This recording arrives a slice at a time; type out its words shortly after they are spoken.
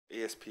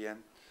ESPN.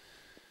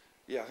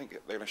 Yeah, I think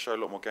they're going to show a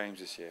lot more games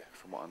this year,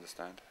 from what I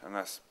understand, and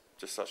that's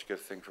just such a good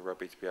thing for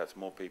rugby, to be out to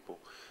more people,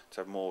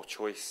 to have more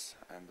choice,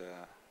 and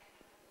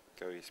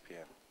go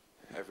ESPN.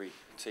 Every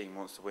team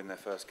wants to win their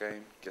first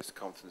game, gets the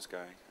confidence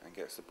going, and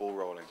gets the ball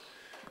rolling.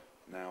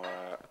 Now,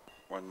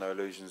 we're under no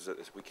illusions that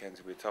this weekend's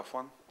going to be a tough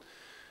one.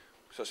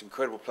 Such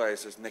incredible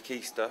players as Nick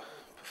Easter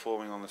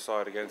performing on the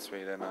side against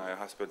me, then I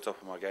have to be on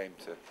top of my game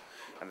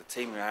and the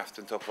team have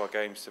to be on top of our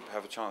games to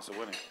have a chance of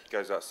winning. It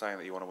goes without saying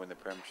that you want to win the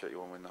Premiership, you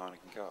want to win the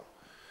Heineken Cup.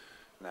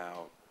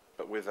 Now,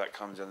 but with that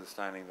comes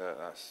understanding that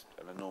that's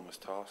an enormous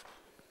task.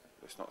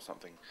 It's not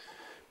something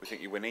we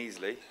think you win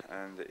easily,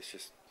 and it's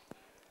just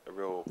a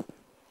real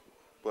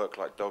work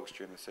like dogs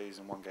during the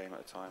season, one game at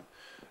a time,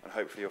 and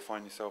hopefully you'll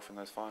find yourself in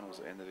those finals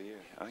at the end of the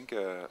year. I think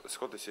the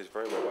squad this year is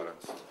very well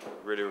balanced,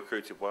 really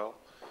recruited well.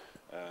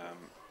 We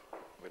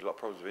had a lot of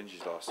problems with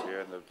injuries last year,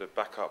 and the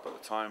backup at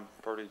the time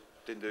probably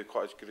didn't do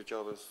quite as good a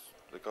job as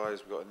the guys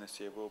we got in this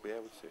year will be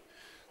able to.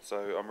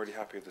 So I'm really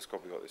happy with the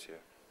squad we got this year.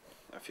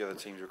 A few other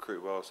teams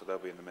recruit well, so they'll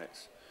be in the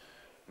mix.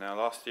 Now,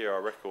 last year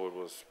our record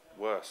was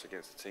worse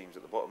against the teams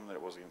at the bottom than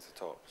it was against the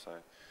top, so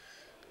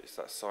it's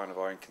that sign of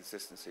our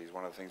inconsistencies,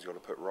 one of the things we've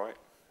got to put right.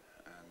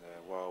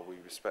 And while we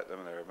respect them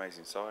and they're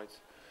amazing sides,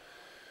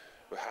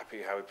 we're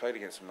happy how we played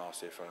against them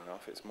last year, funnily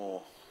enough. It's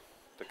more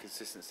the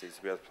consistency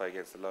to be able to play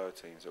against the lower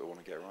teams that we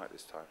want to get right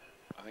this time.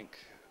 I think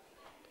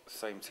the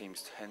same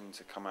teams tend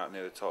to come out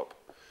near the top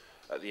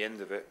at the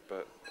end of it,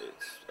 but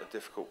it's a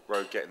difficult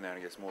road getting there, and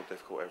it gets more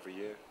difficult every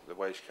year. The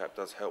wage cap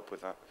does help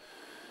with that,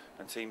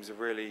 and teams have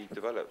really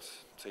developed.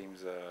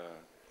 Teams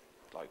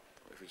like,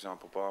 for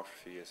example, Bath for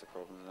a few years have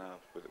problems now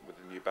with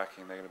the new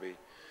backing. They're going to be,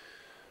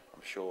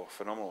 I'm sure,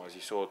 phenomenal. As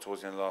you saw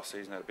towards the end of last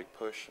season, they had a big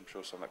push. I'm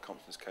sure some of that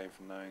confidence came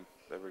from knowing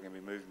they were going to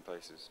be moving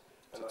places.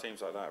 So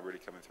teams like that are really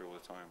coming through all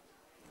the time.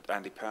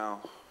 Andy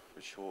Powell,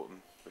 Rich Horton,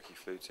 Ricky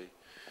Flutie,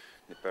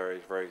 Nick Berry,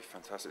 very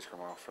fantastic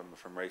scrum half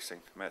from Racing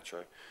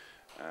Metro,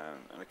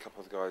 and a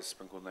couple of the guys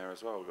sprinkled in there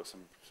as well. We've got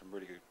some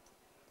really good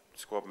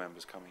squad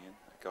members coming in,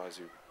 guys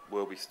who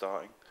will be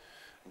starting,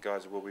 and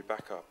guys who will be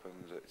back up.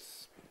 And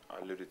I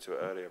alluded to it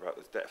earlier about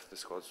the depth of the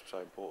squad is so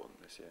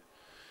important this year,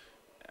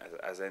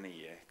 as any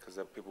year, because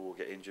people will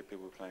get injured,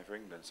 people will be playing for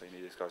England, so you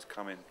need these guys to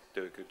come in,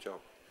 do a good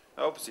job.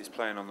 Now, obviously, it's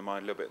playing on the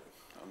mind a little bit,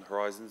 on the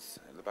horizons,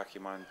 in the back of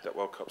your mind, that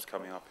World Cup's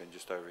coming up in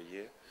just over a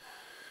year.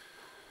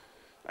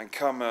 And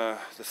come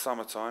the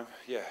summertime,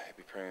 yeah, it'd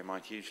be playing in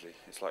mind hugely.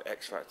 It's like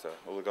X Factor.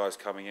 All the guys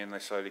coming in, they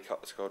slowly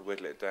cut the squad,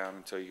 whittle it down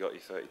until you got your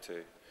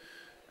 32.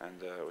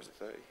 And was it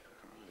 30? I can't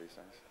remember these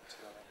days.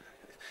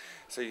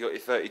 So you got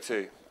your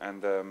 32,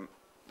 and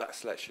that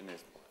selection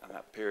is, and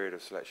that period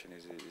of selection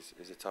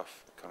is a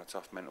tough, kind of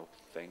tough mental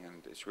thing,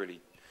 and it's really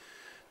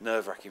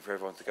nerve-wracking for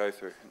everyone to go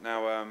through.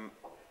 Now,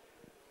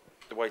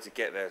 the way to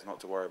get there is not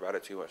to worry about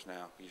it too much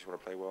now. You just want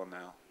to play well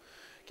now,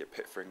 get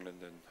picked for England,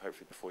 and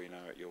hopefully before you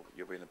know it,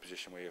 you'll be in a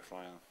position where you're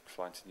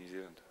flying to New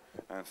Zealand.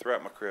 And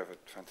throughout my career, I've had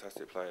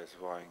fantastic players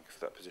vying for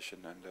that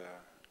position, and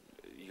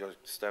you got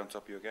to stay on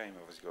top of your game.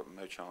 Obviously, got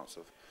no chance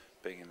of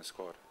being in the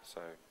squad,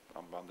 so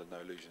I'm under no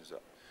illusions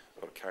that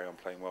I've got to carry on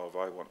playing well if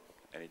I want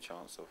any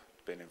chance of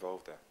being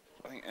involved there.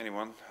 I think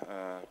anyone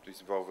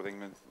who's involved with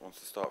England wants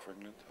to start for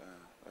England.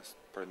 That's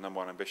probably the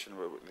 #1 ambition,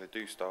 but they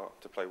do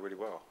start to play really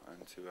well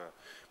and to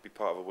be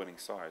part of a winning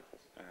side.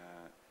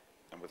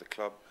 And with the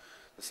club,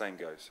 the same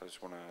goes. I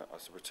just want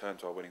to return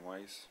to our winning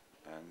ways,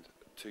 and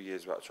 2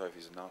 years without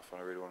trophies is enough,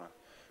 and I really want to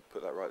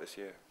put that right this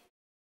year.